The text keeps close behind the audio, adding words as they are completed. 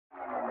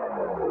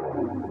Oh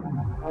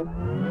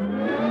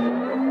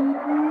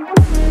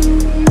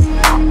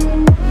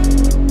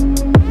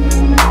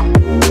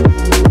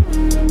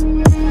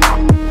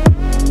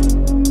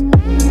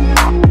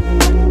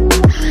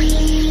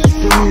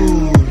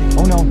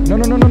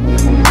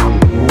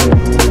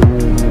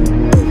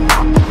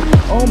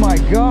my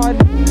god!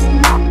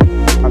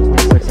 I'm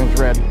 26-inch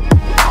red.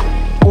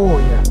 Oh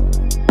yeah.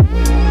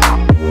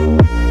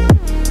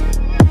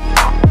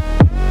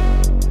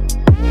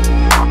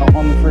 Oh,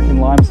 on the freaking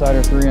lime side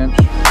or 3-inch.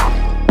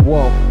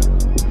 Whoa.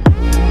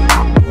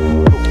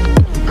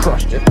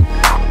 Crushed it.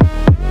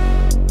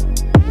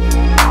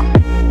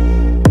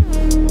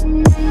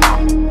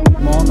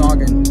 Small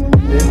noggin.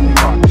 Big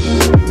peacock.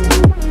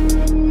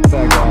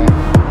 That guy.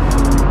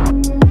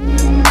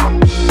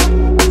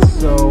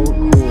 So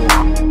cool.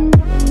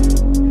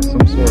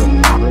 Some sort of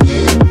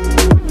remaining.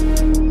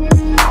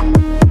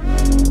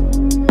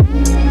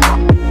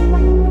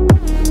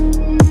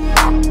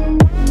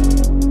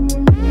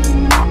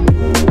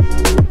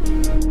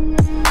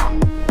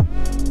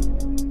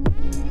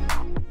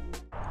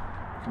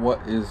 What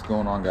is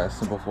going on, guys?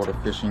 Simple Florida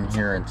Fishing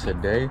here, and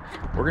today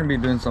we're going to be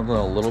doing something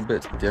a little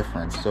bit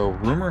different. So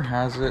rumor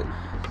has it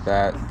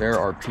that there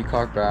are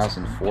peacock bass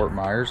in Fort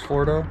Myers,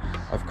 Florida.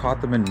 I've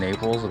caught them in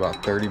Naples,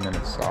 about 30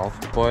 minutes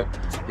south, but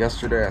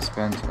yesterday I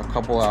spent a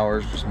couple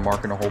hours just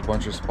marking a whole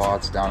bunch of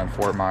spots down in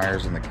Fort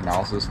Myers in the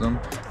Canal system.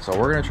 So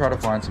we're going to try to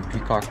find some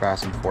peacock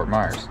bass in Fort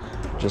Myers.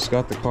 Just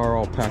got the car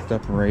all packed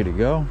up and ready to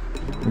go.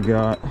 We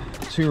got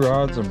 2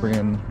 rods. I'm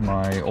bringing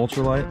my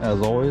ultralight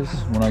as always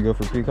when I go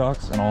for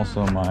peacocks, and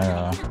also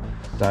my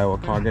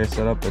Daiwa Kage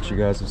setup that you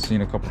guys have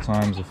seen a couple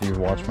times if you've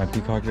watched my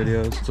peacock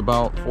videos. It's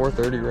about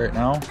 4:30 right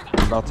now.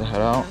 I'm about to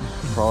head out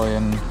probably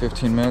in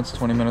 15 minutes,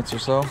 20 minutes or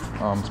so.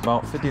 It's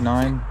about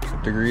 59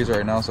 degrees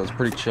right now, so it's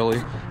pretty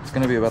chilly. It's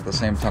going to be about the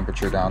same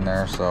temperature down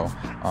there, so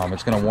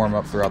it's going to warm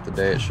up throughout the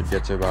day. It should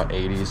get to about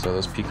 80, so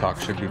this peacock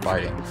should be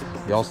biting.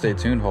 Y'all stay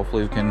tuned.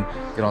 Hopefully we can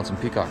get on some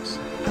peacocks.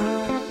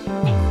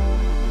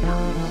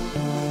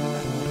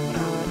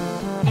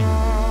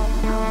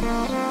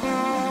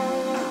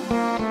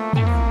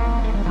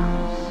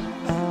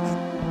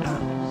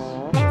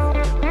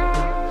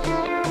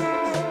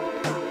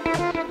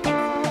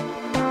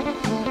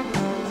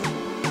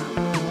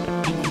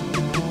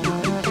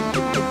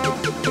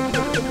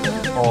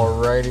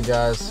 Alrighty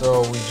guys,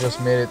 so we just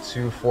made it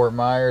to Fort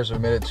Myers. We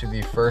made it to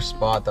the first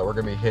spot that we're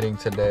going to be hitting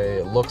today.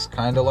 It looks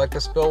kind of like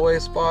a spillway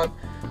spot.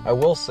 I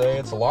will say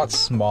it's a lot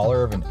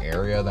smaller of an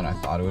area than I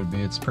thought it would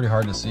be. It's pretty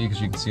hard to see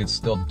because you can see it's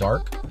still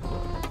dark.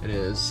 It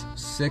is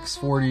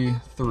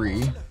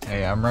 6:43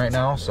 a.m. right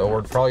now, so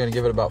we're probably going to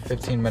give it about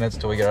 15 minutes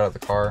till we get out of the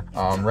car.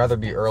 Rather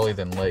be early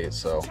than late,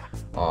 so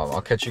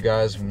I'll catch you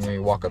guys when we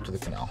walk up to the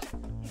canal.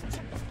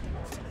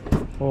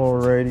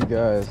 Alrighty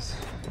guys.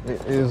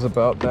 It is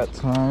about that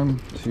time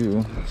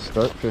to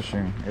start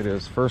fishing. It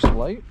is first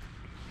light.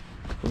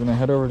 We're gonna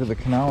head over to the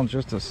canal in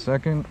just a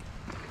second.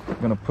 I'm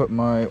gonna put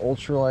my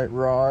ultralight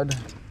rod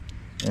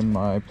in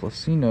my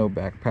Placino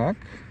backpack.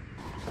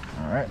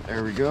 All right,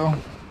 there we go.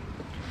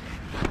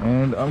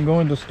 And I'm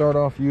going to start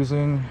off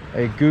using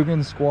a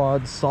Googan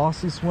Squad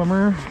Saucy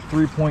Swimmer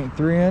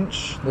 3.3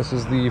 inch. This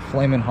is the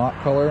flamin' hot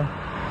color.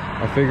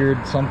 I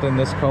figured something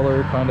this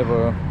color, kind of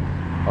a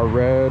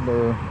red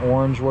or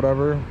orange,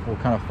 whatever, will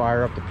kind of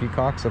fire up the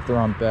peacocks if they're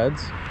on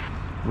beds.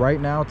 Right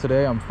now,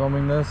 today, I'm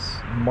filming this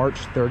March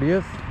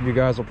 30th. You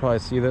guys will probably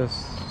see this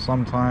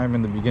sometime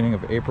in the beginning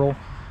of April.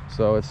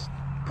 So it's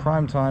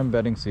prime time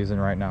bedding season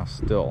right now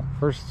still.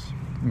 First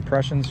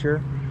impressions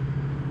here.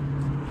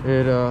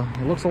 It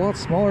looks a lot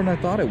smaller than I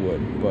thought it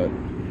would, but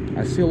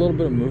I see a little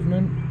bit of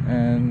movement,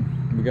 and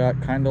we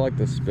got kind of like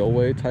the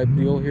spillway type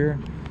deal here.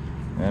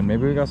 And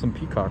maybe we got some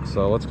peacocks,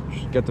 so let's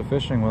get to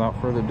fishing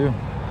without further ado.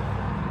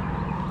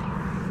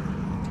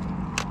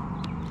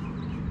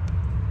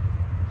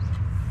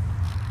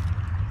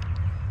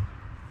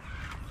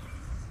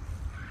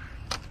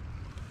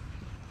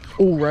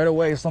 Oh, right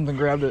away, something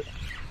grabbed it.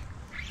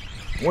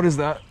 What is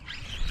that?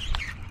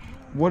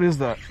 What is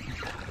that?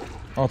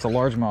 Oh, it's a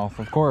largemouth,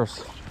 of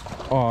course.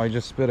 Oh, I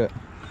just spit it.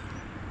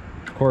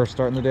 Of course,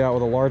 starting the day out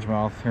with a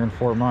largemouth here in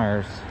Fort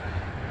Myers.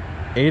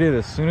 Ate it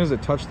as soon as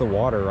it touched the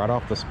water, right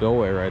off the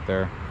spillway right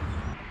there.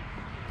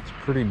 It's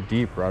pretty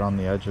deep right on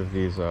the edge of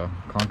these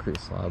concrete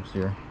slabs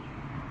here.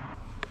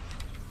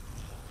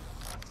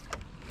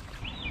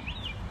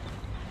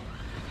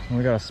 And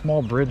we got a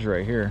small bridge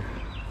right here.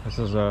 This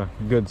is a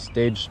good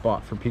stage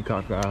spot for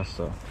peacock bass,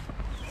 so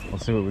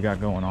let's see what we got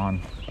going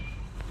on.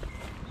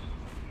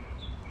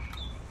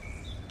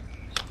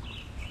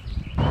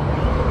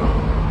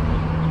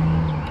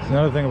 So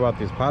another thing about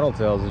these paddle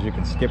tails is you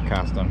can skip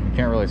cast them. You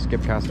can't really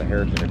skip cast a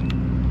hair jig.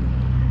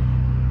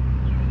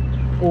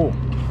 Oh,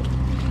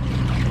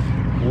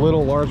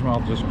 little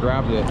largemouth just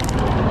grabbed it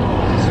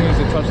as soon as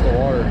it touched the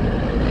water.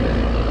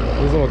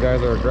 These little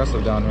guys are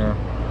aggressive down here.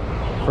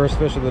 First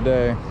fish of the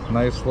day,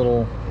 nice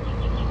little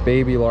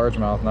baby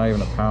largemouth, not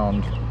even a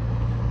pound,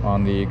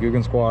 on the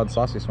Googan Squad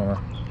Saucy Swimmer.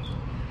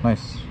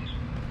 Nice.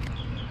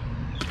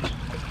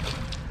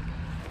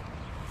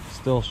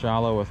 Still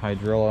shallow with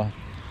hydrilla.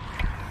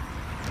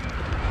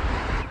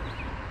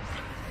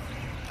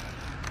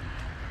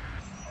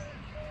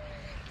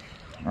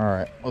 All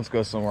right, let's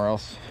go somewhere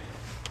else.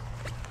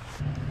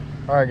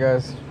 All right,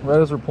 guys, right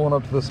as we're pulling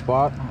up to this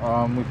spot,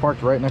 we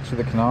parked right next to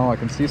the canal. I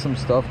can see some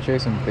stuff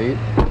chasing bait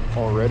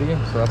already,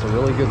 so that's a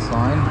really good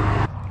sign.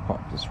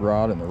 Pop this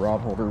rod in the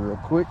rod holder real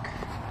quick.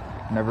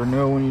 Never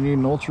know when you need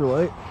an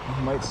ultralight.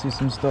 You might see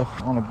some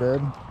stuff on a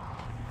bed.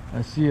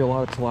 I see a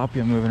lot of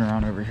tilapia moving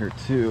around over here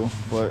too,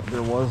 but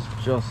there was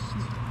just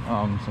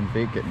some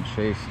bait getting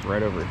chased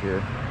right over here.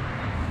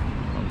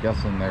 I'm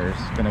guessing there's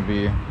gonna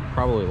be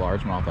probably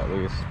largemouth at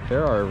least.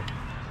 There are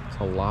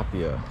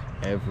tilapia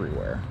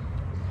everywhere.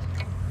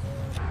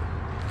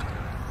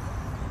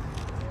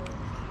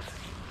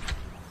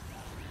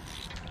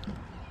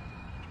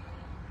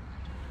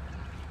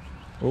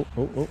 Oh,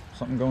 oh, oh,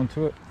 something going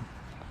to it.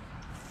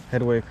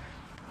 Head wake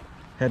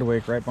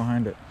right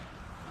behind it.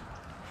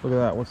 Look at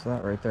that, what's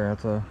that right there?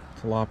 That's a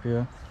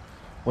tilapia.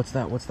 What's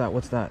that, what's that,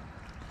 what's that?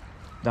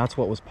 That's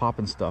what was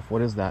popping stuff.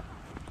 What is that?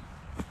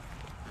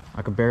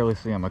 I could barely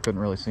see him, I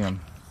couldn't really see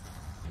him.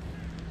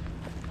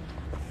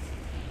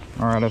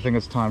 All right, I think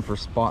it's time for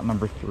spot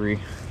number 3.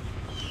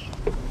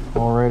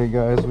 Alrighty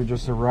guys, we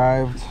just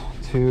arrived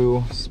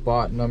to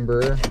spot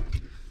number,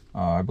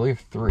 I believe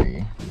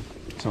 3.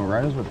 So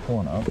right as we're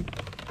pulling up,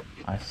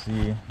 I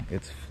see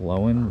it's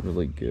flowing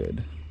really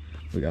good.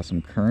 We got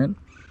some current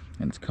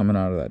and it's coming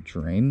out of that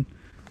drain.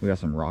 We got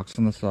some rocks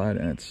on the side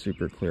and it's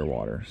super clear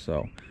water.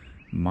 So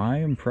my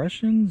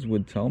impressions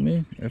would tell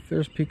me if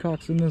there's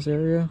peacocks in this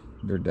area,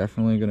 they're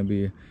definitely gonna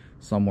be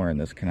somewhere in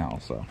this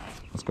canal. So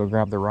let's go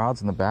grab the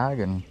rods in the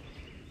bag and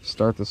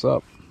start this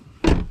up.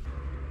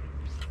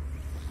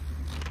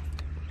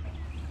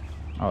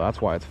 Oh,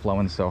 that's why it's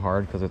flowing so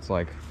hard, because it's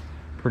like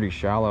pretty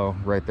shallow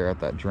right there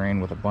at that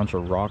drain with a bunch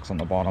of rocks on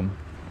the bottom.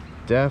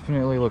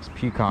 Definitely looks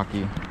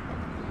peacocky.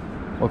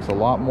 Looks a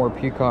lot more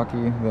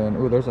peacocky than,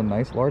 ooh, there's a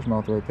nice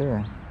largemouth right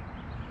there.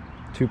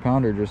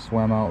 2-pounder just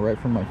swam out right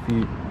from my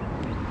feet.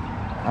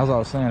 As I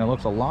was saying, it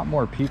looks a lot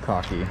more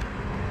peacocky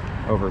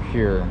over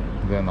here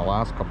than the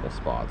last couple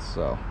spots,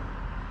 so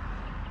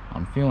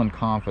I'm feeling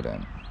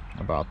confident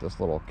about this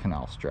little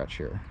canal stretch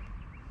here.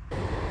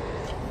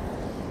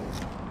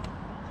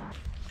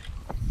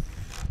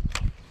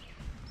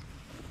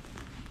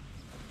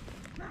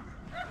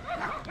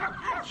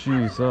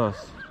 Jesus.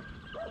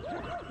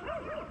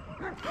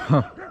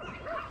 Huh.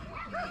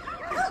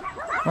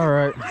 All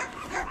right,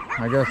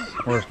 I guess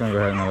we're just gonna go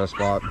ahead and another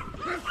spot.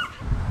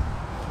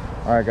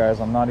 All right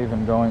guys, I'm not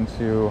even going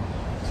to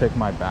take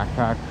my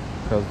backpack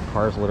because the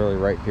car's literally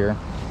right here.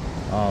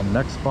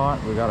 Next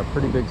spot, we got a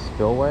pretty big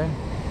spillway,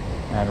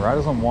 and right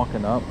as I'm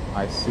walking up,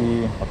 I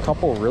see a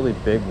couple really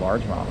big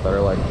largemouth that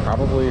are like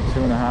probably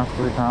 2.5,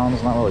 3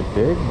 pounds. Not really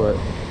big, but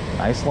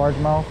nice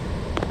largemouth.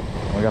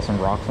 We got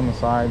some rocks on the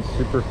side,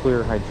 super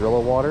clear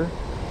hydrilla water.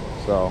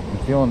 So I'm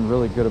feeling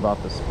really good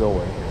about this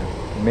spillway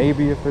here.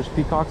 Maybe if there's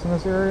peacocks in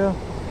this area,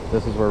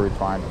 this is where we'd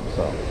find them.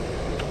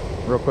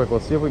 So real quick,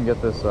 let's see if we can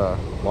get this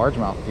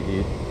largemouth to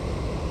eat.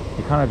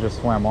 He kind of just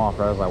swam off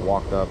right as I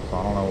walked up, so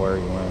I don't know where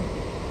he went.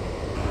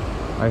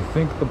 I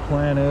think the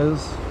plan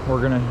is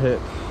we're gonna hit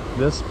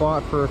this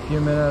spot for a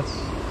few minutes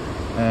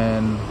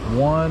and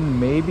 1,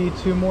 maybe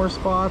 2 more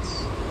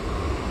spots,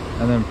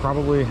 and then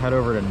probably head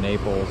over to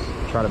Naples,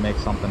 try to make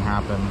something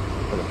happen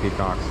for the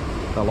peacocks.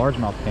 The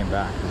largemouth came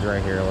back. He's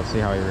right here. Let's see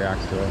how he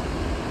reacts to it.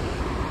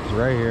 He's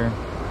right here.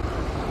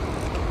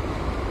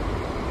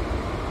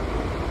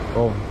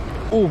 Oh,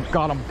 oh,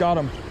 got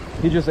him.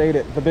 He just ate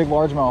it, the big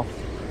largemouth.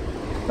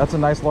 That's a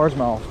nice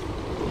largemouth.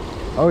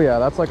 Oh yeah,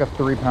 that's like a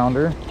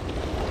 3-pounder.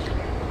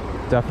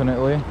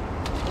 Definitely.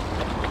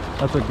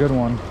 That's a good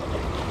one.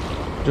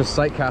 Just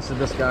sight casted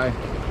this guy.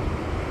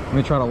 Let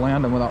me try to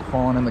land him without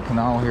falling in the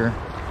canal here.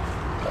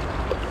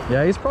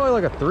 Yeah, he's probably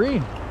like a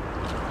 3.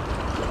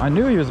 I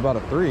knew he was about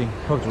a 3.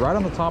 Hooked right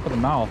on the top of the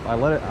mouth. I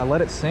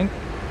let it sink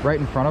right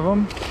in front of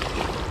him,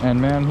 and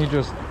man, he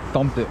just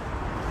thumped it.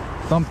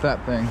 Thumped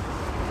that thing.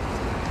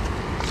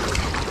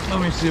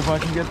 Let me see if I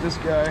can get this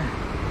guy.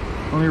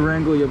 Let me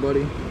wrangle you,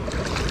 buddy.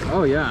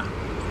 Oh yeah,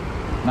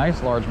 nice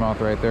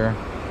largemouth right there.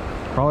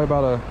 Probably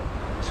about a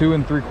 2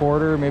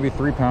 3/4, maybe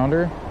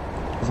 3-pounder.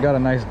 He's got a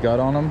nice gut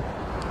on him.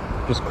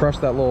 Just crushed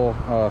that little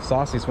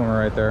saucy swimmer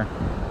right there.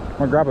 I'm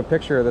gonna grab a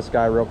picture of this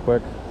guy real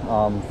quick.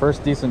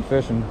 First decent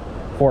fish in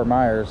Fort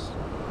Myers.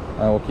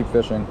 We'll keep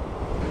fishing.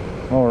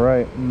 All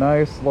right,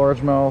 nice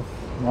largemouth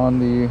on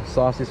the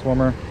saucy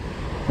swimmer.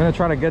 I'm gonna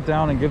try to get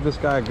down and give this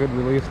guy a good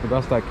release the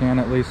best I can,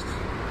 at least.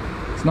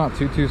 It's not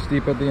too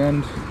steep at the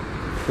end.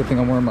 Good thing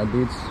I'm wearing my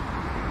boots.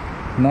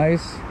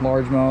 Nice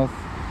largemouth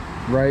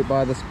right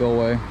by the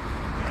spillway.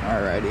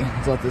 Alrighty,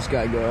 let's let this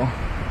guy go.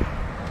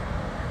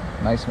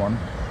 Nice one.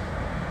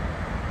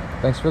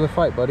 Thanks for the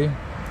fight, buddy.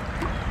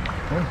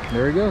 Oh,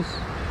 there he goes.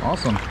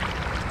 Awesome.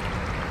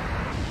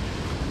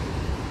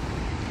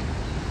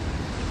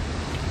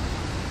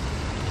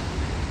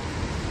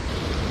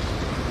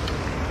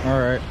 All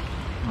right,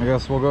 I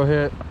guess we'll go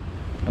hit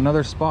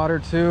another spot or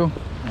 2,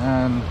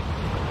 and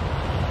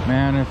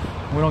man, if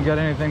we don't get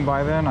anything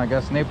by then, I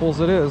guess Naples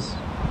it is.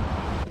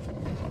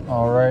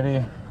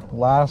 Alrighty,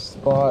 Last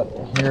spot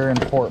here in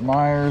Fort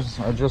Myers.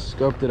 I just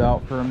scoped it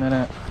out for a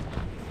minute.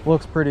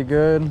 Looks pretty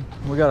good.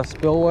 We got a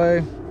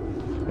spillway.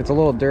 It's a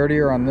little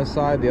dirtier on this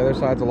side. The other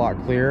side's a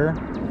lot clearer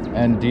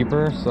and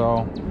deeper,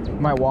 so we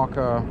might walk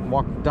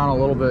down a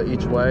little bit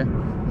each way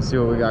and see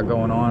what we got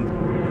going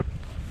on.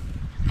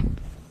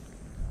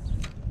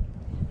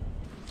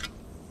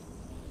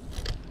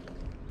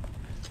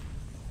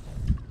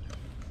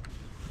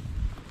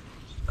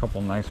 A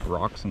couple nice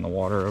rocks in the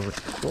water over.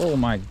 Oh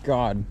my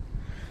god,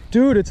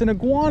 dude, it's an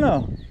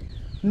iguana!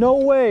 No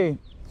way!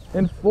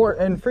 In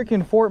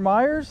freaking Fort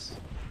Myers?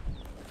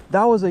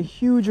 That was a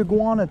huge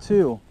iguana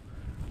too.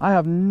 I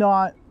have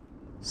not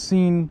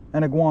seen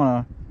an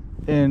iguana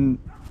in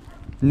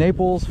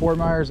Naples, Fort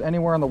Myers,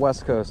 anywhere on the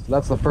West Coast.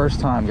 That's the first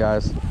time,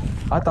 guys.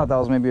 I thought that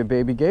was maybe a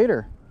baby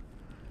gator.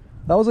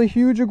 That was a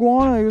huge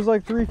iguana. He was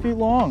like 3 feet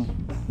long.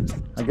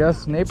 I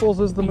guess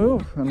Naples is the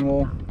move, and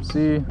we'll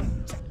see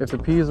if the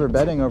P's are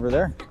bedding over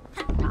there.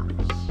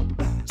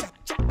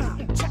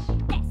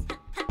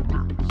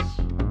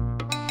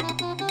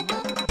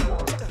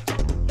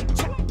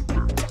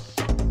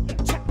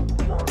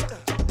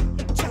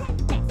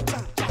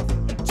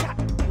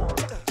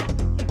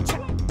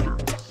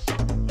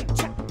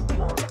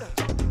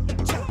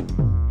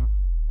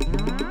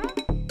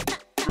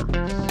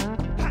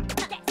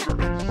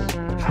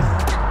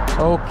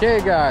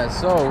 Okay guys,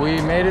 so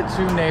we made it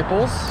to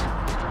Naples.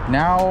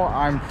 Now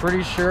I'm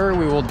pretty sure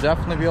we will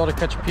definitely be able to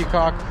catch a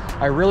peacock.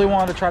 I really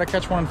wanted to try to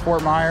catch one in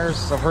Fort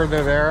Myers. I've heard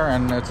they're there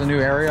and it's a new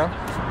area,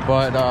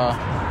 but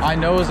I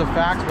know as a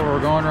fact where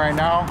we're going right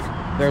now,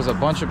 there's a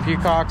bunch of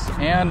peacocks.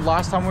 And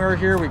last time we were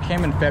here, we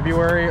came in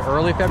February,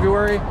 early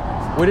February.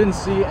 We didn't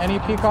see any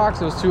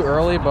peacocks, it was too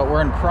early, but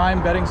we're in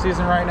prime bedding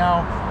season right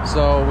now,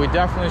 so we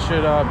definitely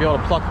should be able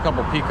to pluck a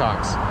couple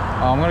peacocks.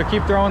 I'm going to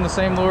keep throwing the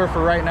same lure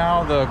for right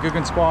now, the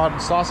Googan Squad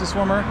Saucy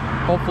Swimmer.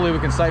 Hopefully we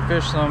can sight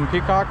fish some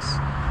peacocks,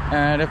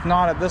 and if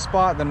not at this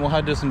spot, then we'll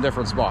head to some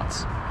different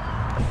spots.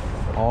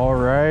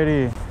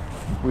 Alrighty,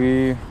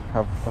 we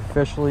have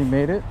officially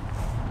made it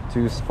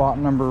to spot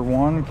number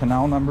 1,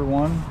 canal number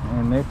 1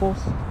 in Naples.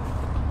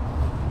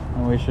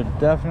 And we should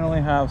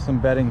definitely have some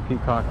bedding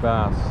peacock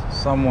bass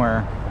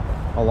somewhere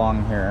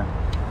along here.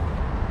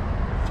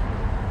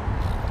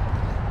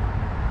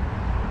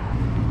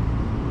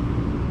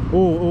 Ooh, ooh,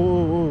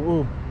 ooh, ooh,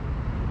 ooh.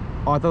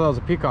 Oh, I thought that was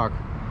a peacock.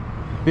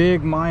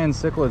 Big Mayan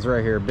cichlids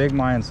right here. Big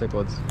Mayan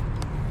cichlids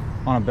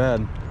on a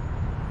bed.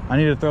 I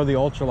need to throw the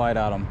ultralight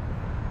at them.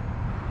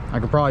 I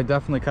could probably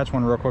definitely catch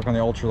one real quick on the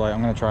ultralight.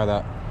 I'm gonna try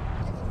that.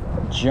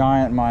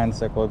 Giant Mayan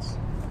cichlids.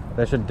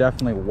 They should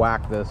definitely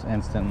whack this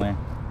instantly.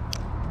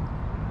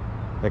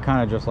 They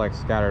kind of just like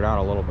scattered out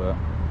a little bit.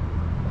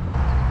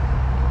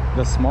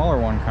 The smaller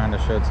one kind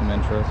of showed some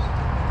interest.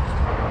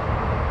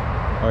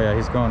 Oh yeah,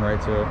 he's going right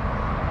to it.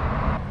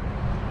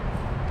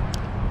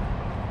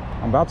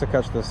 I'm about to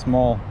catch this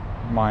small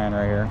Mayan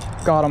right here.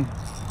 Got him.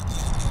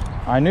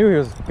 I knew he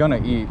was gonna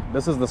eat.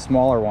 This is the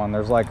smaller one.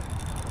 There's like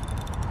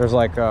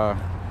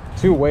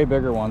 2 way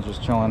bigger ones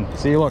just chilling.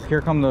 See, look,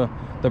 here come the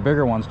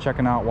bigger ones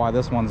checking out why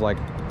this one's like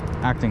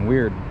acting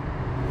weird.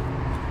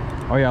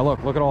 Oh yeah,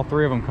 look at all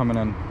 3 of them coming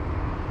in.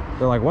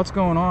 They're like, what's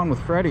going on with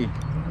Freddy?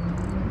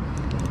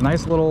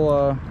 Nice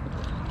little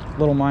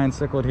Mayan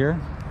cichlid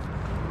here.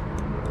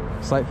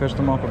 Sight fished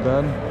him off a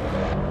bed.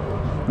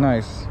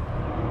 Nice.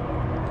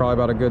 Probably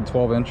about a good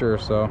 12-incher or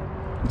so.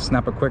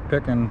 Snap a quick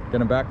pick and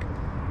get him back.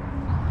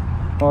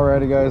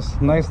 Alrighty guys,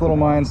 nice little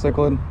Mayan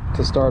cichlid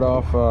to start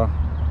off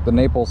the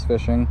Naples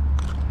fishing.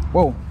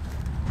 Whoa,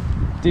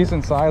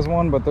 decent size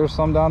one, but there's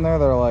some down there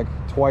that are like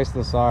twice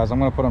the size. I'm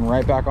gonna put him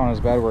right back on his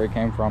bed where he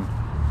came from.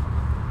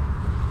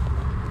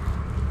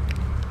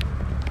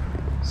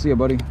 See ya,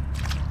 buddy.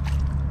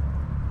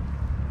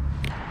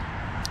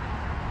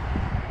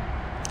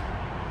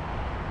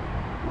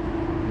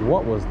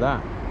 What was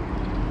that?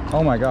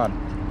 Oh my god.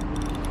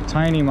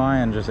 Tiny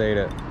Mayan just ate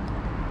it.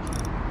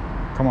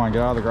 Come on,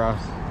 get out of the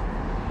grass.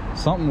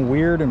 Something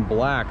weird and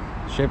black,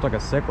 shaped like a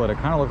cichlid. It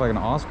kind of looked like an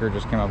Oscar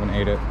just came up and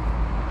ate it.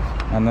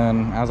 And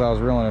then as I was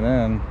reeling it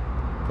in,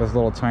 this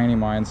little tiny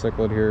Mayan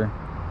cichlid here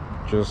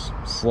just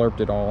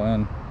slurped it all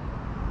in.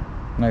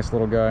 Nice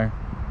little guy.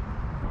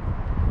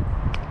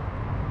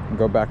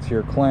 Go back to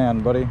your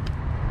clan, buddy.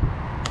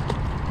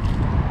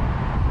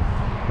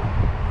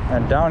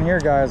 And down here,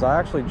 guys, I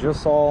actually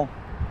just saw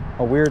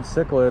a weird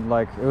cichlid.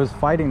 Like, it was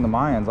fighting the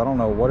Mayans. I don't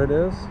know what it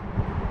is,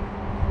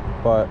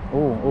 but ooh,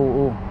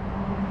 ooh, ooh.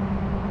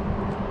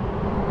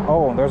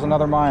 Oh, there's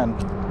another Mayan.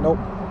 Nope.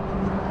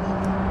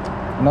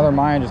 Another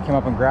Mayan just came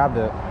up and grabbed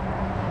it.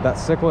 That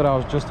cichlid I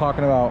was just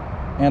talking about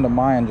and a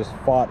Mayan just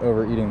fought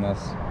over eating this.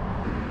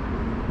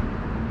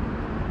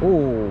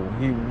 Oh,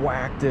 he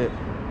whacked it.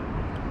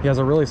 He has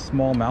a really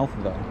small mouth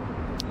though.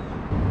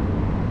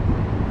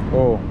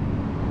 Oh,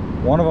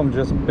 one of them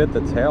just bit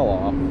the tail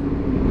off.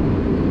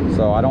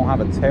 So I don't have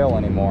a tail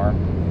anymore,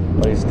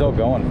 but he's still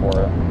going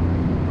for it.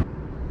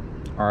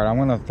 All right, I'm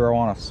gonna throw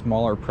on a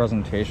smaller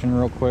presentation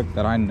real quick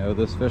that I know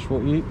this fish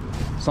will eat.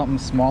 Something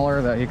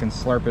smaller that he can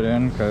slurp it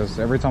in, because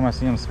every time I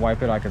see him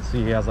swipe it, I can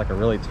see he has like a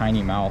really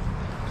tiny mouth.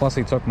 Plus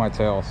he took my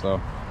tail, so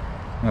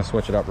I'm gonna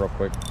switch it up real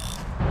quick.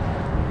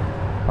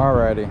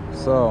 Alrighty,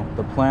 so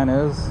the plan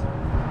is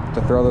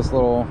to throw this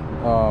little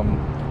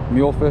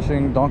mule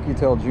fishing donkey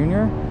tail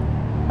junior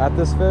at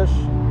this fish.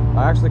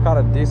 I actually caught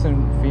a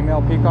decent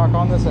female peacock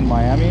on this in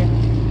Miami,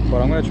 but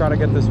I'm gonna try to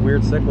get this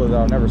weird cichlid that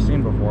I've never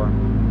seen before.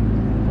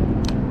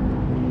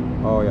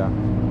 Oh yeah.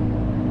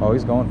 Oh,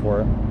 he's going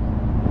for it.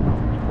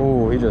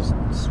 Oh, he just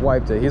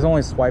swiped it. He's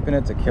only swiping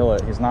it to kill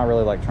it. He's not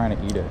really like trying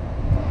to eat it.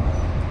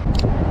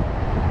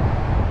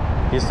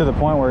 He's to the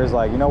point where he's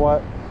like, you know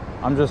what?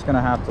 I'm just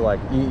gonna have to like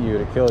eat you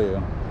to kill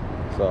you.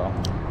 So,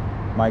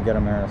 might get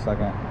him here in a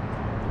second.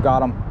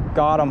 Got him,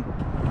 got him,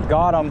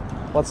 got him.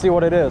 Let's see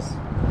what it is.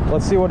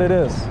 Let's see what it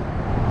is.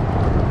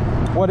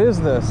 What is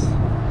this?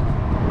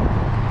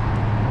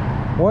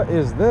 What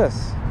is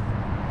this?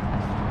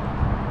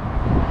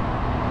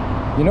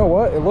 You know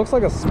what? It looks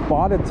like a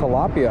spotted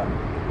tilapia.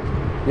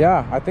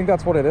 Yeah, I think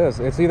that's what it is.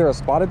 It's either a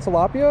spotted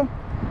tilapia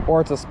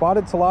or it's a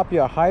spotted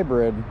tilapia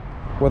hybrid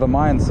with a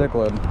Mayan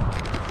cichlid.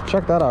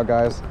 Check that out,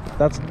 guys.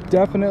 That's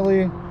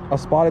definitely a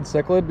spotted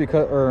cichlid,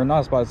 because, or not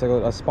a spotted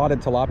cichlid, a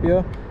spotted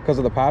tilapia because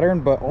of the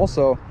pattern. But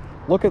also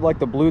look at like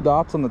the blue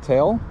dots on the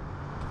tail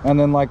and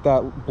then like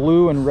that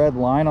blue and red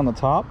line on the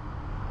top.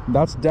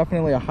 That's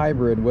definitely a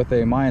hybrid with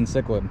a Mayan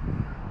cichlid.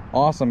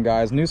 Awesome,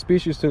 guys. New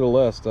species to the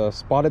list.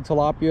 Spotted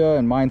tilapia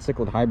and Mayan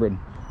cichlid hybrid.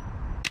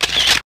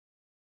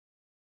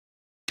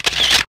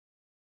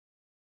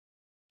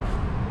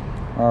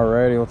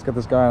 Alrighty, let's get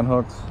this guy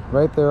unhooked.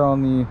 Right there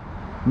on the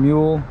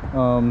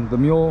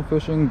mule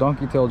fishing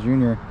donkey tail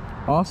junior.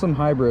 Awesome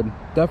hybrid.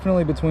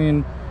 Definitely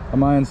between a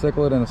Mayan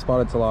cichlid and a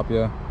spotted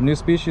tilapia. New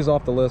species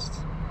off the list.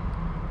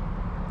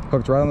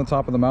 Hooked right on the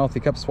top of the mouth. He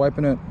kept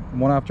swiping it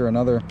one after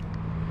another.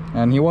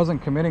 And he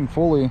wasn't committing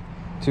fully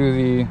to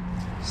the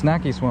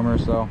snacky swimmer,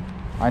 so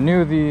I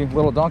knew the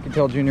little donkey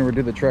tail junior would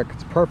do the trick.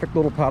 It's a perfect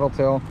little paddle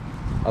tail.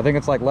 I think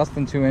it's like less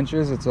than 2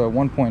 inches. It's a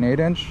 1.8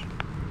 inch.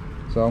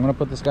 So I'm gonna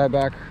put this guy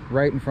back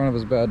right in front of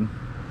his bed.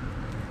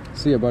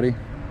 See ya, buddy.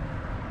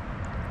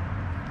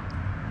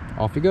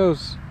 Off he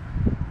goes.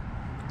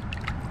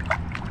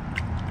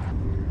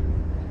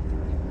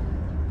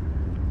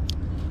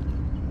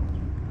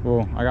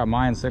 Oh, I got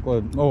Mayan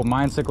cichlid. Oh,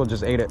 Mayan cichlid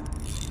just ate it.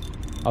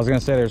 I was gonna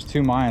say there's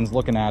 2 Mayans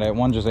looking at it.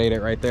 One just ate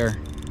it right there.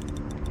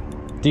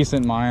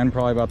 Decent Mayan,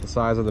 probably about the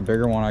size of the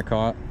bigger one I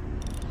caught.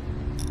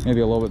 Maybe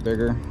a little bit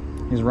bigger.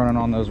 He's running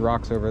on those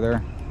rocks over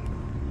there.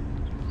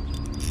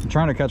 I'm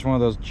trying to catch one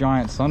of those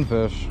giant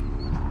sunfish.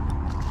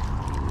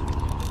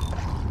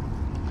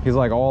 He's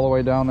like all the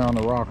way down there on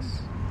the rocks.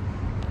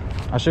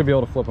 I should be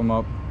able to flip him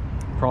up.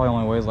 Probably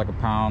only weighs like a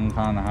pound,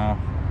 pound and a half.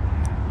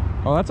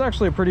 Oh, that's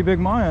actually a pretty big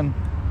Mayan.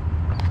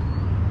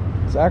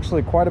 It's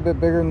actually quite a bit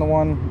bigger than the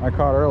one I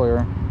caught earlier.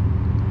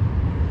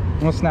 I'm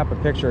gonna snap a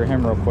picture of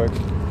him real quick.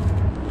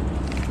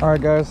 All right,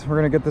 guys, we're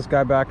gonna get this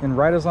guy back, and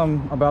right as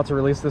I'm about to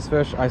release this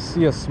fish, I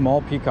see a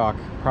small peacock,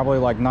 probably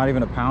like not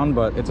even a pound,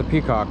 but it's a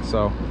peacock.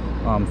 So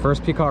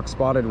first peacock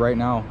spotted right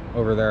now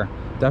over there.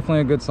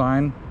 Definitely a good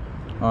sign.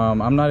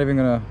 I'm not even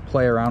gonna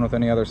play around with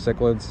any other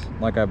cichlids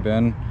like I've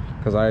been,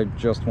 because I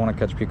just want to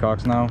catch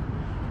peacocks now.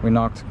 We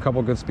knocked a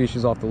couple good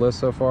species off the list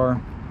so far.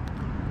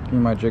 Give me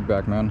my jig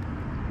back, man.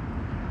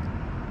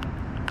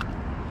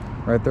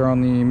 Right there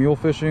on the mule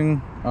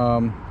fishing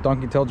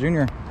donkey tail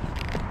junior.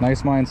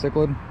 Nice Mayan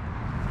cichlid.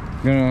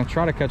 I'm gonna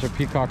try to catch a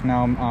peacock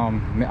now.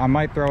 I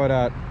might throw it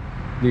at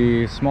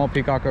the small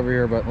peacock over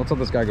here, but let's let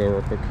this guy go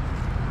real quick.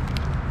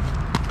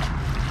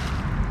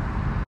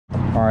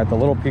 All right, the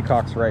little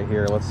peacock's right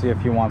here. Let's see if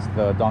he wants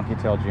the donkey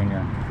tail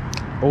junior.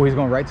 Oh, he's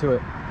going right to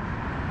it.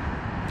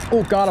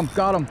 Oh, got him,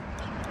 got him.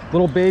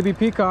 Little baby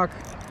peacock.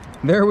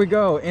 There we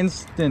go,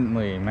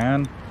 instantly,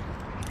 man.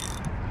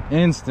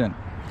 Instant.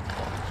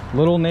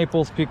 Little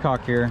Naples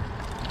peacock here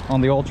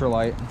on the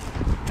ultralight.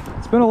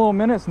 It's been a little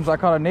minute since I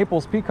caught a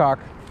Naples peacock.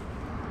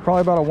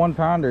 Probably about a 1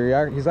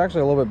 pounder. He's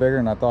actually a little bit bigger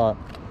than I thought.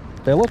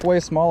 They look way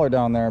smaller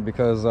down there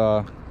because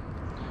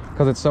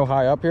it's so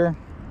high up here.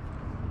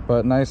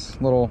 But nice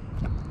little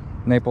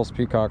Naples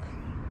peacock.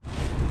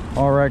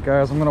 All right,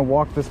 guys, I'm gonna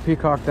walk this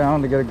peacock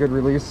down to get a good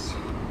release.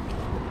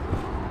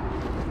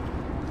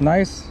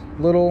 Nice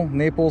little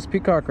Naples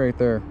peacock right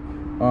there.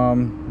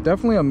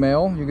 Definitely a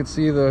male. You can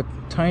see the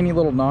tiny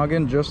little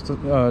noggin just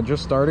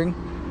starting.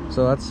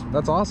 So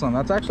that's awesome.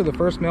 That's actually the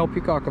first male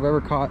peacock I've ever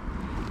caught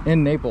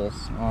in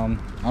Naples. I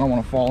don't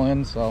want to fall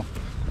in, so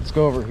let's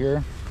go over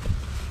here.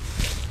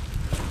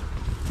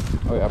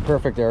 Oh yeah,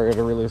 perfect area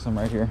to release him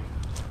right here.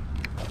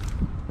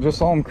 Just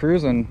saw him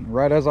cruising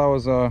right as I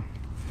was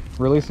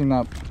releasing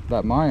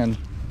that Mayan,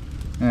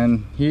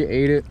 and he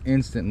ate it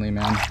instantly,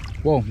 man.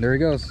 Whoa, there he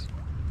goes.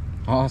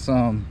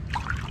 Awesome.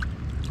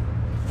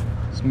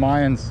 These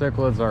Mayan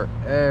cichlids are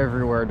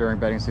everywhere during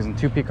bedding season.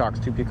 2 peacocks,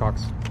 2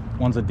 peacocks.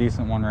 One's a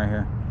decent one right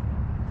here.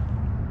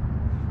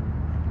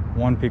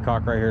 1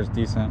 peacock right here is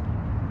decent.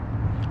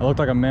 It looked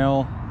like a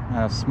male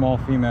and a small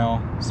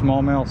female.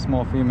 Small male,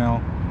 small female.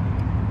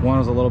 One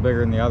was a little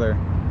bigger than the other.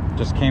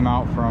 Just came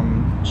out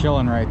from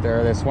chilling right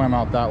there. They swam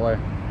out that way.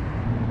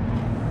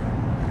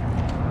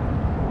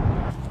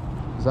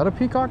 Is that a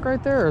peacock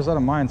right there, or is that a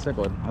Mayan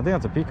cichlid? I think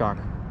that's a peacock.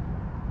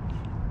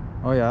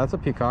 Oh yeah, that's a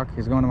peacock.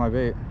 He's going to my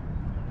bait.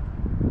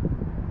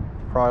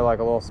 Probably like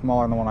a little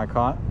smaller than the one I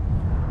caught.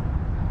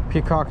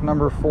 Peacock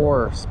number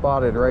 4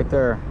 spotted right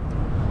there.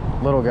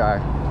 Little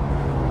guy.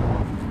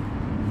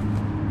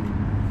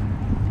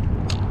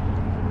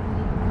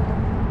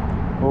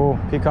 Oh,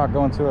 peacock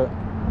going to it.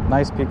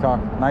 Nice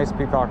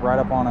peacock right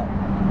up on it.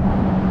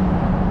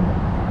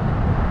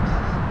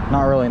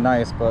 Not really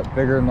nice, but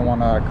bigger than the one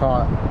that I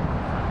caught.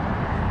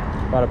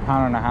 About 1.5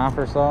 pounds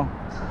or so.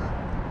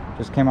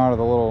 Just came out of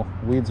the little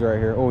weeds right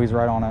here. Oh, he's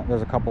right on it.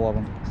 There's a couple of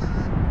them.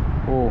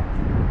 Oh.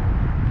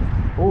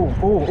 Oh,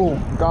 oh, oh.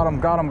 Got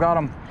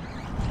him.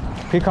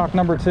 Peacock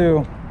number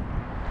 2.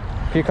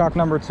 Peacock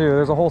number 2.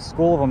 There's a whole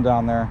school of them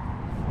down there.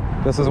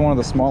 This is one of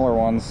the smaller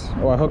ones.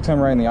 Oh, I hooked him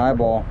right in the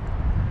eyeball.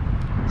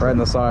 Right in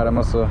the side. I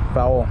must have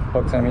foul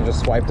hooked him. He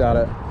just swiped at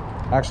it.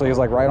 Actually, he's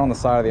like right on the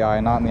side of the eye,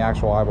 not in the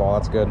actual eyeball.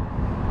 That's good.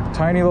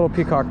 Tiny little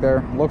peacock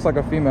there. Looks like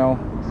a female.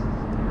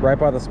 Right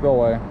by the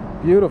spillway.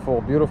 Beautiful,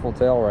 beautiful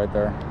tail right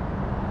there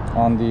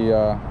on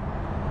the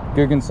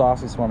Googan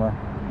Saucy Swimmer.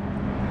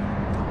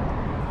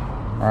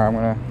 All right, I'm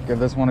gonna give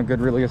this one a good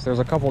release. There's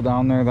a couple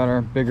down there that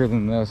are bigger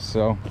than this,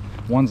 so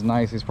one's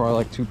nice. He's probably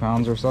like 2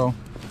 pounds or so.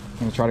 I'm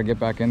gonna try to get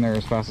back in there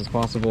as fast as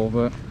possible,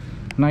 but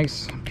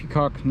nice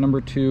peacock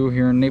number 2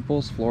 here in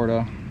Naples,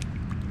 Florida.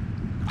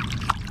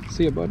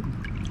 See ya, bud.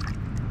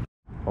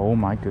 Oh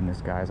my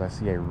goodness, guys, I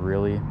see a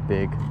really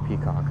big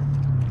peacock.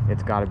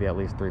 It's got to be at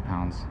least 3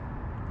 pounds.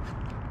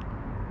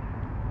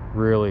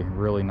 Really,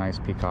 really nice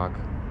peacock.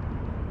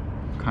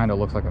 Kind of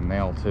looks like a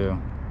male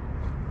too.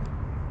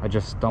 I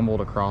just stumbled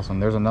across him.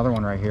 There's another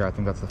one right here. I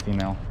think that's the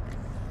female.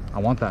 I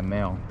want that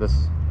male.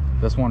 This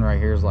one right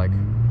here is like,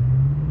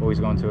 oh, he's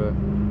going to it.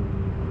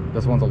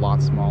 This one's a lot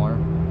smaller.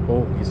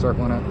 Oh, he's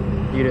circling it.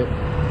 Eat it.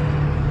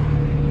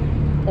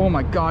 Oh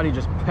my God, he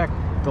just pecked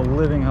the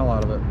living hell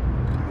out of it.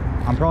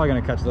 I'm probably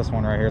gonna catch this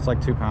one right here. It's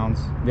like 2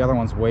 pounds. The other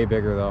one's way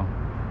bigger though.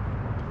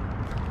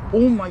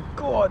 Oh my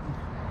God,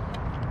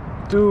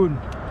 dude.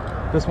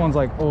 This one's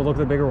like, oh, look at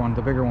the bigger one,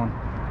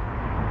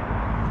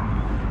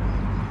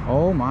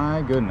 Oh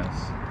my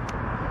goodness.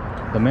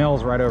 The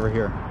male's right over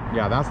here.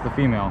 Yeah, that's the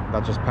female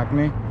that just pecked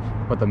me,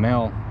 but the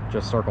male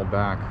just circled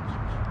back.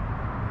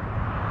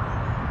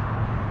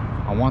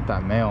 I want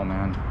that male,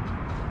 man.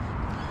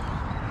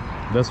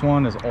 This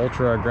one is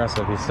ultra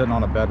aggressive. He's sitting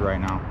on a bed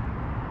right now.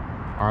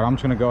 All right, I'm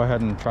just gonna go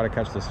ahead and try to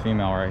catch this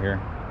female right here.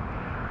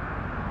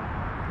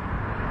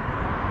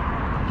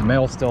 The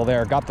male's still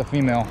there. Got the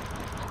female.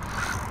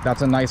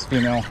 That's a nice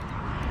female.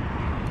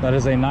 That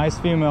is a nice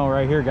female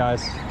right here,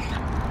 guys.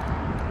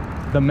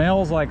 The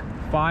male's like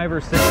 5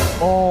 or 6.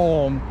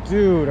 Oh,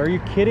 dude, are you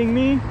kidding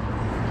me?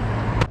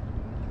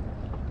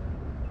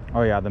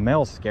 Oh yeah, the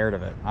male's scared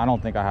of it. I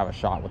don't think I have a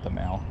shot with the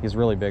male. He's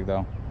really big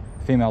though.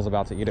 Female's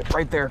about to eat it.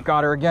 Right there,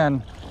 got her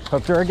again.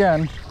 Hooked her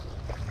again.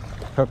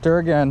 Hooked her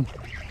again.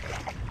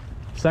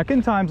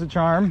 Second time's a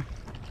charm.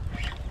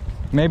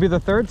 Maybe the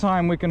third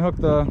time we can hook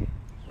the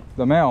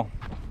male.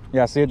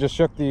 Yeah, see, it just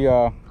shook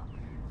the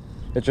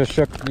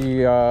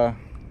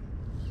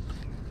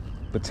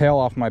tail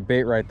off my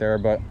bait right there.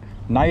 But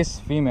nice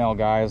female,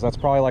 guys. That's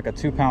probably like a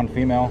 2 pound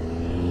female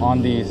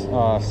on the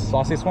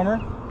Saucy Swimmer.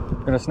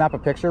 I'm gonna snap a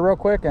picture real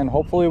quick and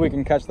hopefully we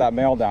can catch that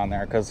male down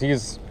there because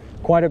he's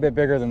quite a bit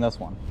bigger than this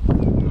one.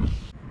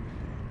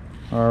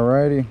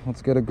 Alrighty,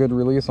 let's get a good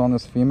release on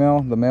this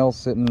female. The male's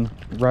sitting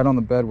right on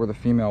the bed where the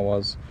female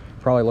was,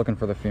 probably looking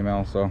for the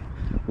female. So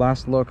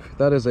last look.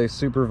 That is a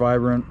super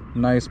vibrant,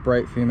 nice,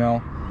 bright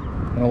female.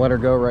 I'm gonna let her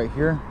go right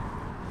here,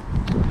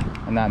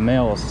 and that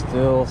male is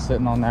still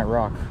sitting on that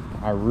rock.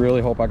 I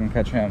really hope I can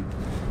catch him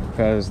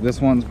because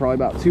this one's probably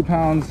about 2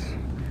 pounds.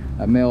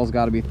 That male's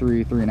got to be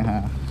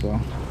 3.5. So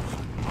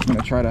I'm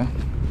gonna try to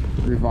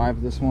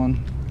revive this one.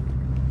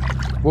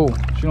 Whoa,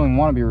 she don't even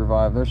want to be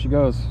revived. There she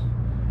goes,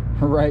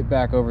 right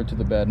back over to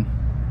the bed.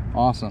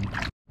 Awesome.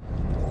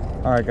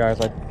 All right, guys,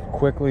 I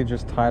quickly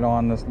just tied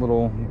on this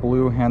little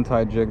blue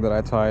hand-tied jig that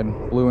I tied,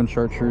 blue and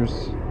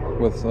chartreuse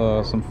with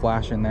some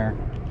flash in there.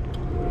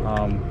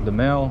 The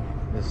male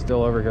is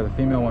still over here. The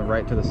female went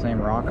right to the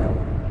same rock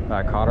that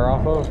I caught her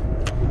off of,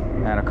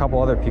 and a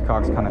couple other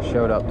peacocks kind of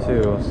showed up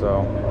too.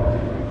 So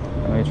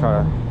let me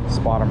try to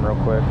spot them real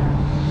quick.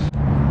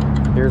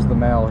 Here's the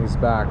male. He's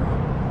back.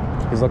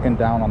 He's looking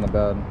down on the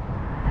bed.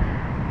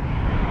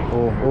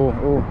 Oh, oh,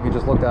 oh, he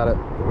just looked at it.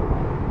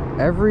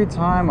 Every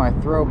time I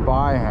throw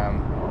by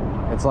him,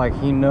 it's like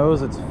he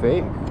knows it's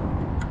fake.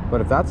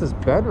 But if that's his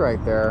bed right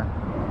there,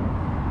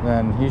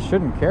 then he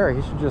shouldn't care.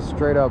 He should just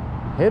straight up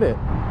hit it.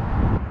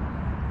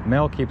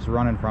 Male keeps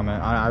running from it.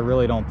 I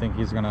really don't think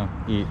he's gonna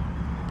eat.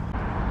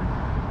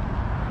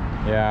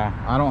 Yeah,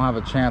 I don't have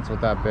a chance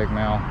with that big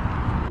male.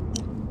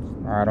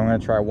 All right, I'm gonna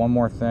try one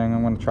more thing.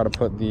 I'm gonna try to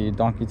put the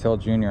Donkey Tail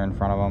Junior in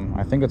front of him.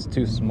 I think it's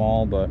too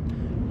small, but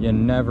you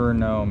never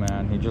know,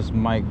 man. He just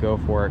might go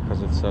for it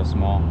because it's so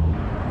small.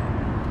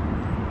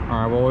 All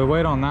right, well, we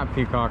wait on that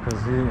peacock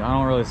because I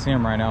don't really see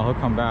him right now. He'll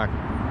come back.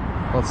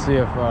 Let's see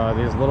if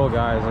these little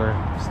guys are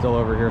still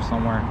over here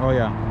somewhere. Oh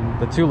yeah,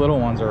 the 2 little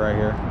ones are right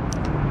here.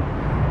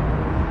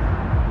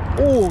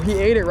 Oh, he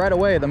ate it right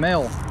away, the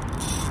male.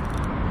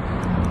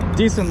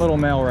 Decent little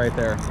male right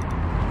there.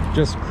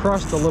 Just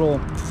crushed the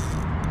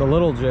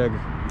little jig.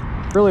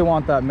 Really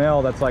want that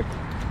male that's like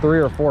 3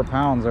 or 4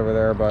 pounds over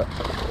there, but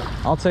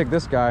I'll take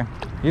this guy.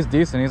 He's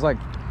decent. He's a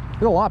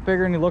lot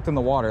bigger than he looked in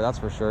the water, that's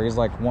for sure. He's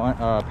like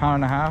 1.5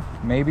 pounds,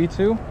 maybe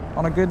 2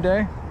 on a good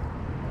day.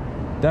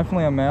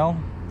 Definitely a male.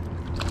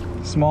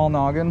 Small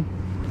noggin.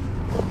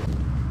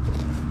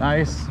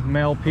 Nice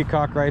male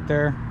peacock right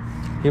there.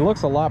 He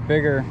looks a lot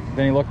bigger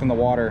than he looked in the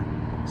water.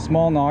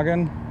 Small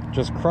noggin,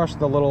 just crushed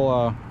the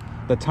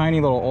tiny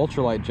little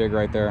ultralight jig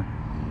right there.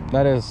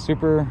 That is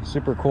super,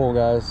 super cool,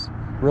 guys.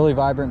 Really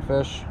vibrant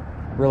fish,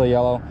 really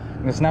yellow.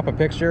 I'm gonna snap a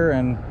picture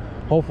and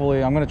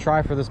hopefully I'm gonna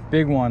try for this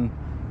big one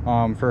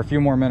for a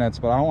few more minutes,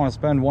 but I don't want to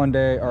spend one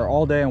day or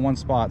all day in one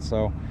spot.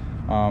 So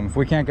if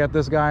we can't get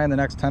this guy in the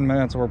next 10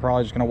 minutes, we're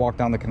probably just gonna walk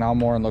down the canal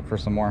more and look for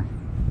some more.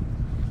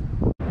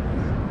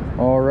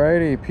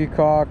 Alrighty,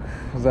 peacock,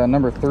 is that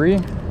number 3?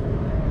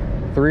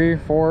 3,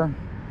 4?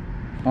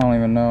 I don't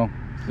even know.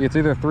 It's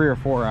either 3 or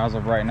 4 as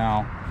of right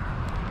now.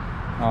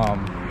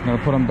 I'm gonna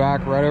put him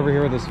back right over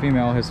here with his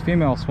female. His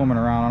female swimming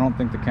around. I don't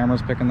think the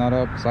camera's picking that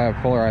up because I have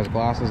polarized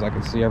glasses. I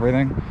can see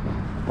everything.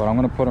 But I'm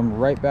gonna put him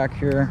right back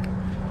here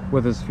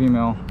with his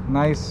female.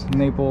 Nice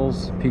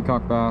Naples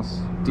peacock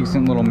bass.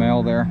 Decent little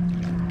male there.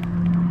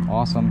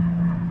 Awesome.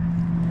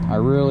 I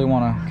really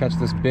want to catch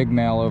this big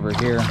male over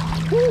here.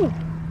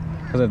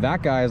 Because if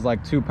that guy is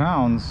like 2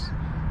 pounds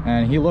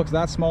and he looks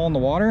that small in the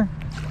water,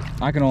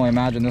 I can only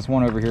imagine this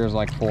one over here is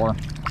like 4.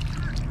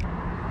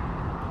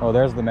 Oh,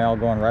 there's the male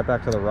going right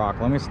back to the rock.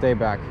 Let me stay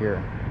back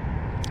here.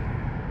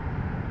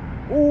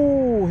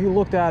 Ooh, he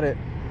looked at it.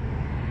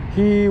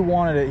 He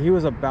wanted it. He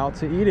was about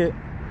to eat it.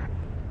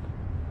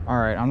 All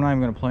right, I'm not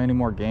even gonna play any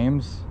more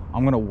games.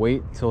 I'm gonna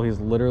wait till he's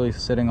literally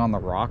sitting on the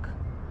rock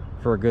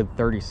for a good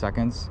 30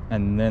 seconds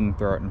and then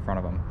throw it in front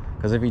of him.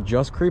 Because if he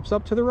just creeps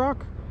up to the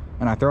rock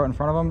and I throw it in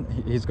front of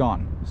him, he's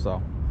gone.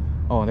 So,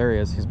 oh, there he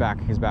is. He's back.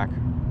 He's back.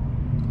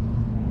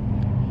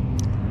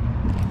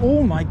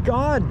 Oh my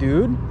God,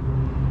 dude.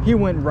 He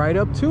went right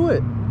up to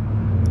it,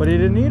 but he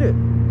didn't eat it.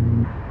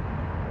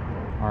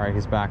 All right,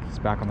 he's back. He's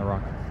back on the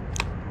rock.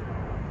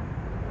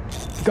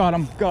 Got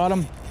him, got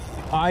him.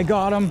 I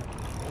got him.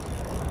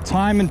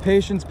 Time and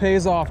patience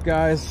pays off,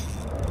 guys.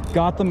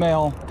 Got the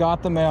male,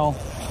 got the male.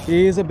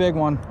 He's a big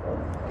one.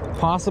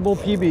 Possible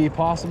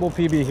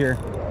PB here.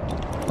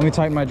 Let me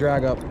tighten my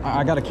drag up.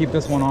 I gotta keep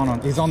this one on.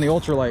 He's on the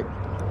ultralight.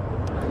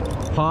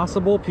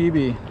 Possible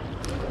PB.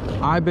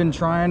 I've been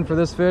trying for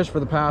this fish for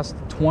the past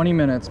 20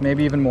 minutes,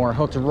 maybe even more.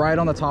 Hooked right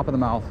on the top of the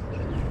mouth.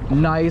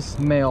 Nice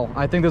male.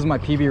 I think this is my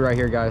PB right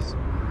here, guys.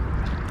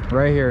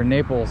 Right here,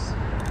 Naples.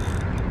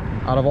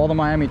 Out of all the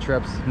Miami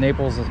trips,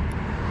 Naples is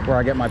where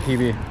I get my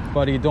PB.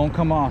 Buddy, don't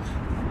come off.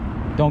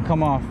 Don't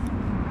come off.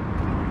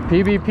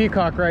 PB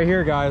peacock right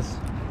here, guys.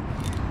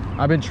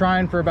 I've been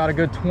trying for about a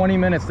good 20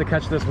 minutes to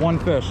catch this one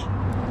fish.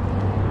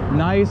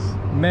 Nice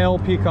male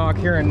peacock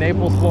here in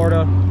Naples,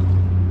 Florida.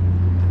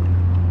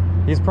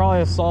 He's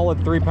probably a solid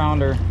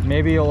 3-pounder,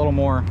 maybe a little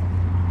more.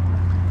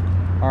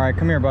 All right,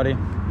 come here, buddy.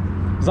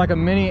 He's like a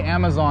mini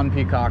Amazon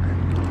peacock.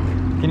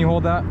 Can you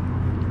hold that?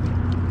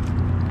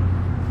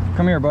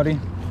 Come here, buddy.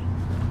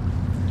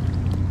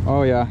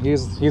 Oh yeah,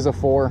 he's a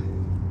 4.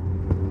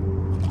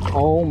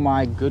 Oh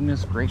my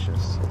goodness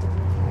gracious.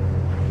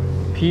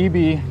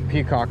 PB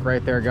peacock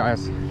right there,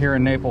 guys, here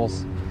in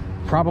Naples.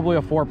 Probably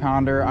a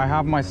 4-pounder. I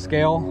have my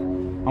scale.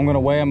 I'm gonna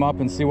weigh him up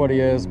and see what he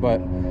is,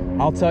 but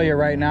I'll tell you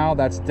right now,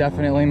 that's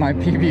definitely my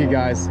PB,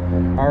 guys.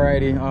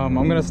 Alrighty, I'm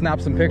gonna snap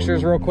some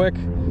pictures real quick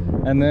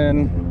and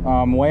then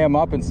weigh him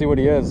up and see what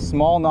he is.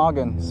 Small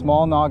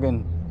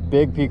noggin,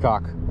 big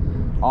peacock.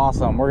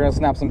 Awesome, we're gonna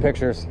snap some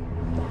pictures.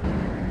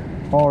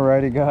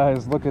 Alrighty,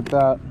 guys, look at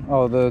that.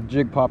 Oh, the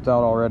jig popped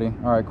out already.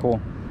 All right, cool.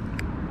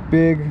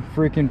 Big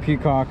freaking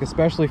peacock,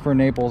 especially for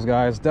Naples,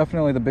 guys.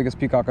 Definitely the biggest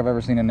peacock I've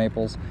ever seen in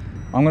Naples.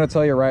 I'm gonna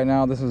tell you right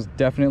now, this is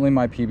definitely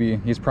my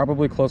PB. He's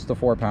probably close to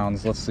 4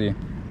 pounds. Let's see.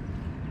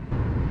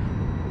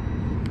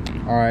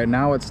 All right,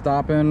 now it's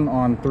stopping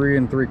on 3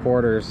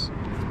 3/4.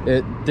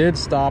 It did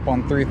stop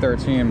on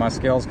 313. My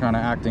scale's kind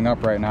of acting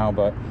up right now,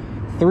 but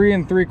 3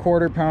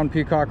 3/4 pound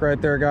peacock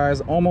right there, guys.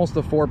 Almost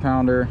a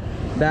 4-pounder.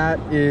 That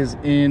is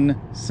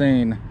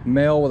insane.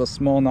 Male with a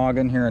small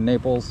noggin here in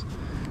Naples.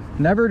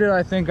 Never did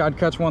I think I'd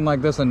catch one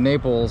like this in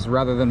Naples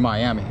rather than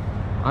Miami.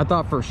 I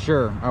thought for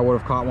sure I would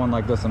have caught one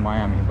like this in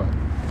Miami, but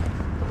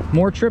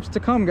more trips to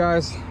come,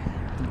 guys.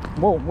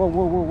 Whoa, whoa,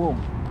 whoa, whoa, whoa.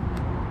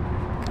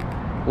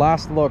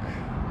 Last look.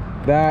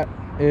 That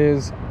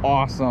is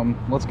awesome.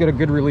 Let's get a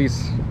good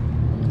release.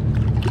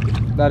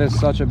 That is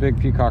such a big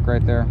peacock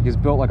right there. He's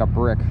built like a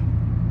brick.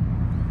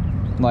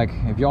 Like,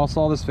 if y'all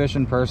saw this fish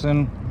in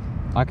person,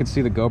 I could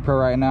see the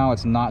GoPro right now.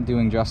 It's not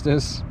doing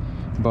justice,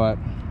 but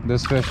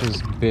this fish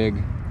is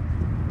big,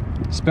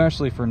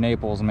 especially for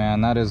Naples, man.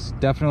 That is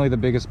definitely the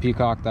biggest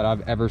peacock that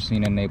I've ever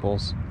seen in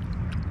Naples.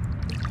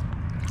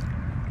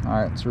 All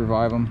right, let's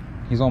revive him.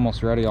 He's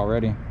almost ready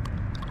already.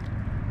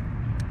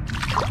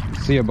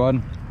 See ya,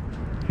 bud.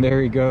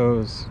 There he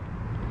goes.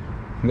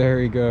 There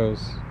he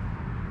goes.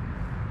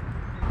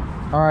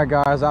 All right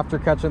guys, after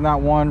catching that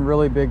one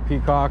really big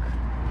peacock,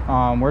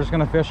 we're just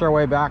gonna fish our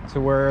way back to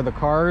where the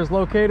car is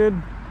located,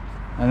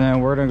 and then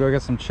we're gonna go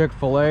get some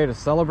Chick-fil-A to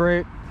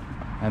celebrate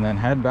and then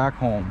head back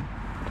home.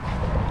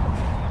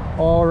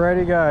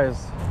 Alrighty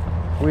guys,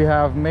 we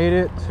have made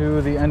it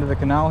to the end of the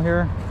canal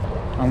here.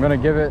 I'm gonna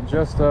give it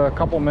just a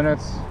couple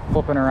minutes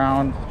flipping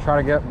around, try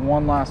to get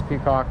one last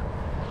peacock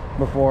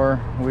before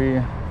we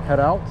head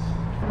out.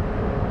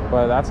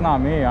 But that's not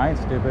me, I ain't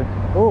stupid.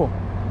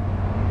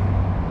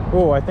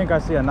 Oh, I think I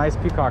see a nice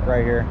peacock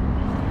right here.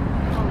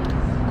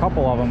 A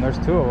couple of them, there's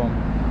two of them.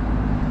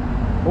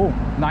 Oh,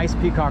 nice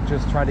peacock,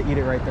 just tried to eat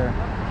it right there.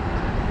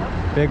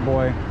 Big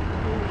boy.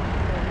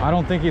 I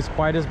don't think he's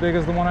quite as big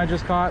as the one I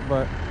just caught,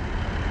 but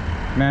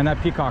man, that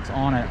peacock's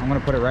on it. I'm gonna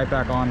put it right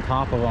back on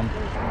top of him.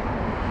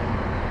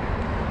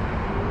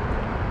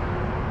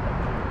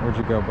 Where'd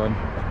you go, bud?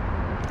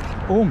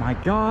 Oh my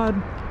God.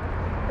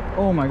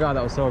 Oh my God,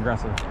 that was so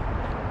aggressive.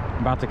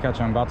 I'm about to catch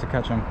him, about to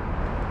catch him.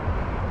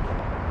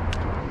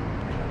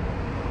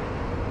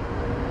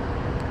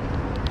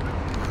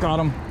 Got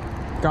him.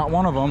 Got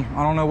one of them.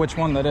 I don't know which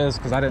one that is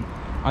because I didn't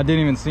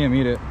even see him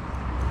eat it.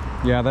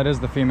 Yeah, that is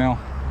the female.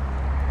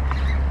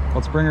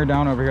 Let's bring her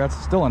down over here. That's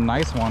still a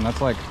nice one. That's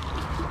like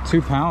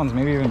 2 pounds,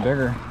 maybe even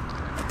bigger,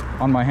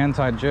 on my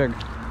hand-tied jig.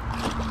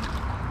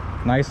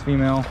 Nice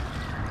female.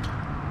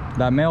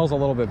 That male's a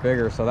little bit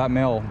bigger, so that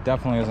male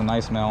definitely is a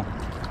nice male.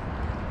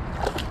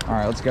 All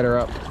right, let's get her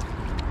up.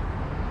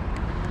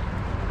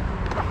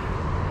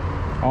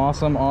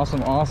 Awesome,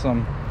 awesome,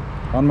 awesome.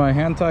 On my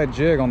hand-tied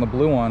jig on the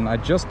blue one, I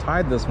just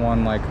tied this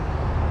one like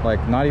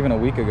not even a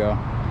week ago.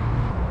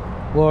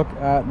 Look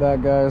at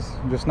that, guys.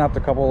 Just snapped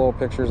a couple little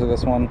pictures of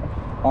this one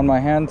on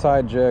my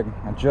hand-tied jig.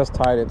 I just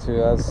tied it to.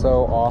 That's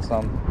so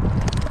awesome.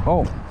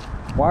 Oh,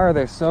 why are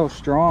they so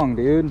strong,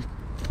 dude?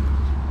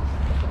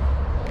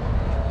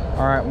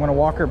 All right, I'm gonna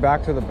walk her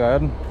back to the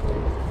bed,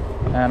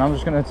 and I'm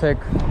just gonna take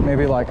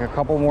maybe like a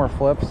couple more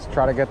flips,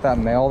 try to get that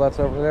male that's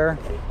over there,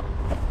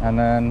 and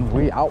then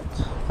we out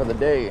for the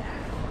day.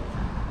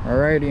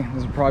 Alrighty,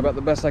 this is probably about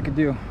the best I could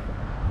do.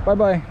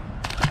 Bye-bye.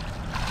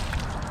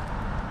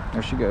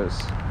 There she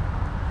goes.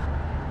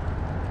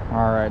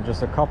 All right,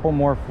 just a couple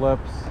more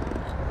flips.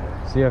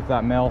 See if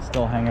that male's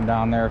still hanging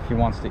down there, if he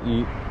wants to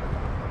eat.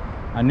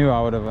 I knew I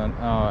would have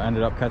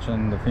ended up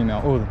catching the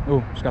female.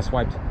 Ooh, just got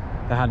swiped.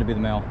 That had to be the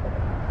male.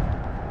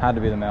 Had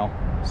to be the male.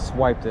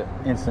 Swiped it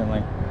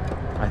instantly.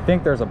 I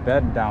think there's a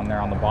bed down there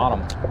on the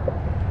bottom.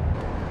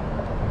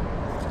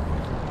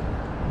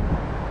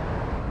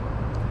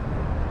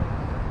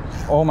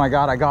 Oh my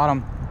God, I got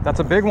him.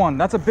 That's a big one.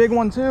 That's a big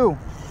one too.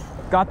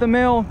 Got the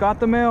male, got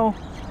the male.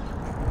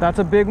 That's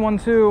a big one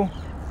too.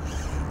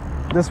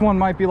 This one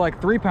might be like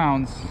 3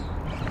 pounds.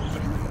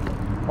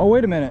 Oh,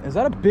 wait a minute. Is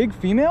that a big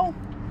female?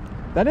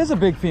 That is a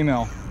big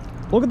female.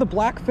 Look at the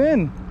black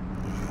fin.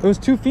 It was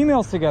 2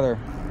 females together.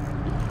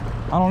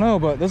 I don't know,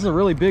 but this is a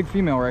really big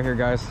female right here,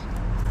 guys.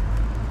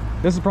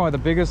 This is probably the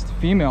biggest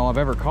female I've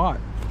ever caught.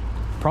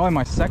 Probably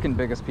my second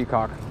biggest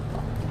peacock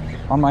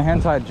on my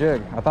hand-tied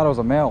jig. I thought it was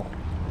a male.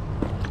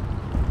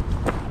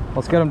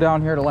 Let's get him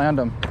down here to land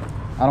him.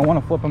 I don't want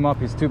to flip him up,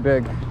 he's too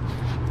big.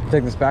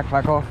 Take this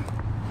backpack off.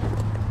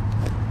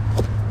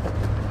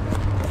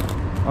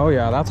 Oh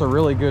yeah, that's a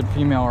really good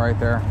female right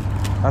there.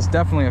 That's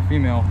definitely a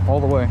female all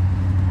the way.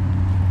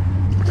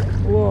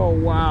 Whoa,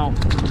 wow.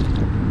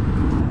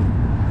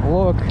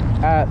 Look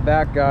at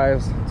that,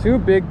 guys. 2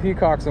 big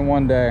peacocks in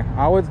one day.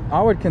 I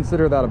would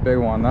consider that a big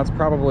one. That's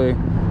probably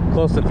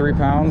close to 3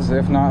 pounds,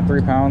 if not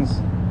 3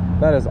 pounds.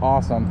 That is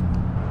awesome.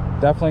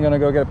 Definitely gonna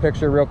go get a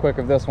picture real quick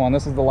of this one.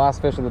 This is the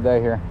last fish of the day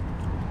here.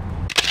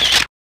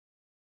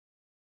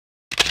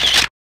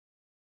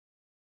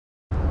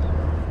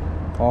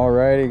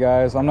 Alrighty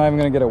guys, I'm not even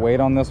gonna get a weight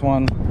on this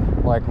one.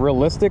 Like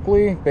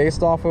realistically,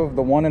 based off of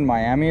the one in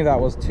Miami, that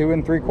was 2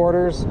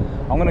 3/4.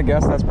 I'm gonna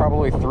guess that's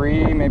probably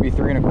 3, maybe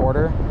 3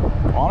 1/4.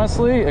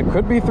 Honestly, it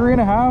could be 3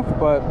 1/2,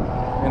 but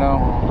you know,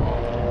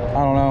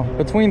 I don't know.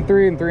 Between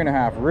 3 and 3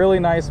 1/2. Really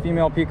nice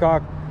female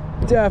peacock.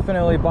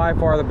 Definitely by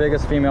far the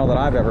biggest female that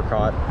I've ever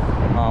caught.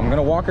 I'm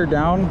gonna walk her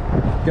down,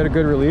 get a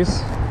good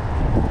release.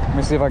 Let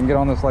me see if I can get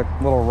on this like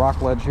little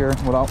rock ledge here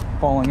without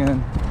falling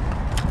in.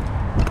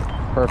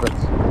 Perfect.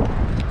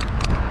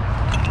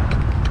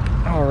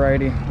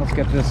 Alrighty, let's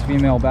get this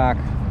female back.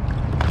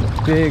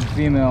 Big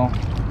female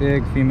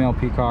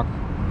peacock.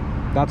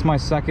 That's my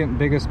second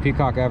biggest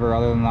peacock ever,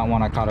 other than that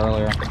one I caught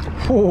earlier.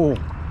 Whoa,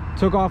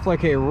 took off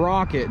like a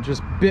rocket,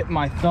 just bit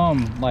my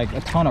thumb like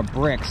a ton of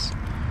bricks,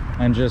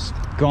 and just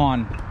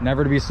gone,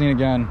 never to be seen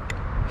again.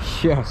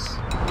 Yes.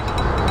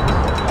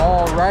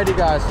 Alrighty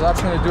guys, so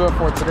that's going to do it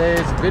for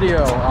today's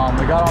video.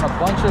 We got on a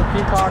bunch of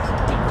peacocks.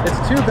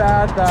 It's too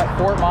bad that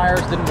Fort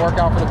Myers didn't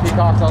work out for the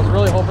peacocks. I was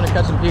really hoping to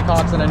catch some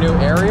peacocks in a new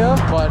area,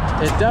 but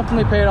it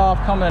definitely paid off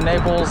coming to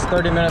Naples,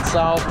 30 minutes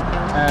south,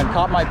 and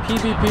caught my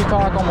PB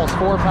peacock, almost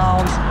 4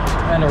 pounds,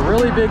 and a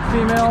really big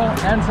female,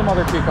 and some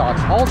other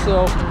peacocks.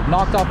 Also,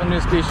 knocked off a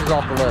new species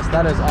off the list.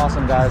 That is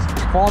awesome, guys.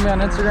 Follow me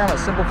on Instagram at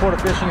Simple Florida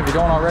Fishing if you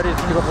don't already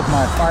to keep up with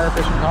my fire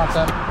fishing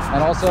content.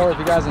 And also, if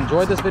you guys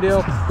enjoyed this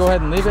video, go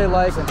ahead and leave a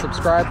like and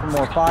subscribe for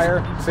more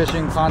fire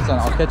fishing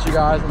content. I'll catch you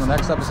guys in the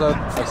next episode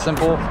of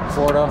Simple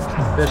Florida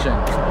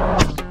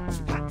Fishing.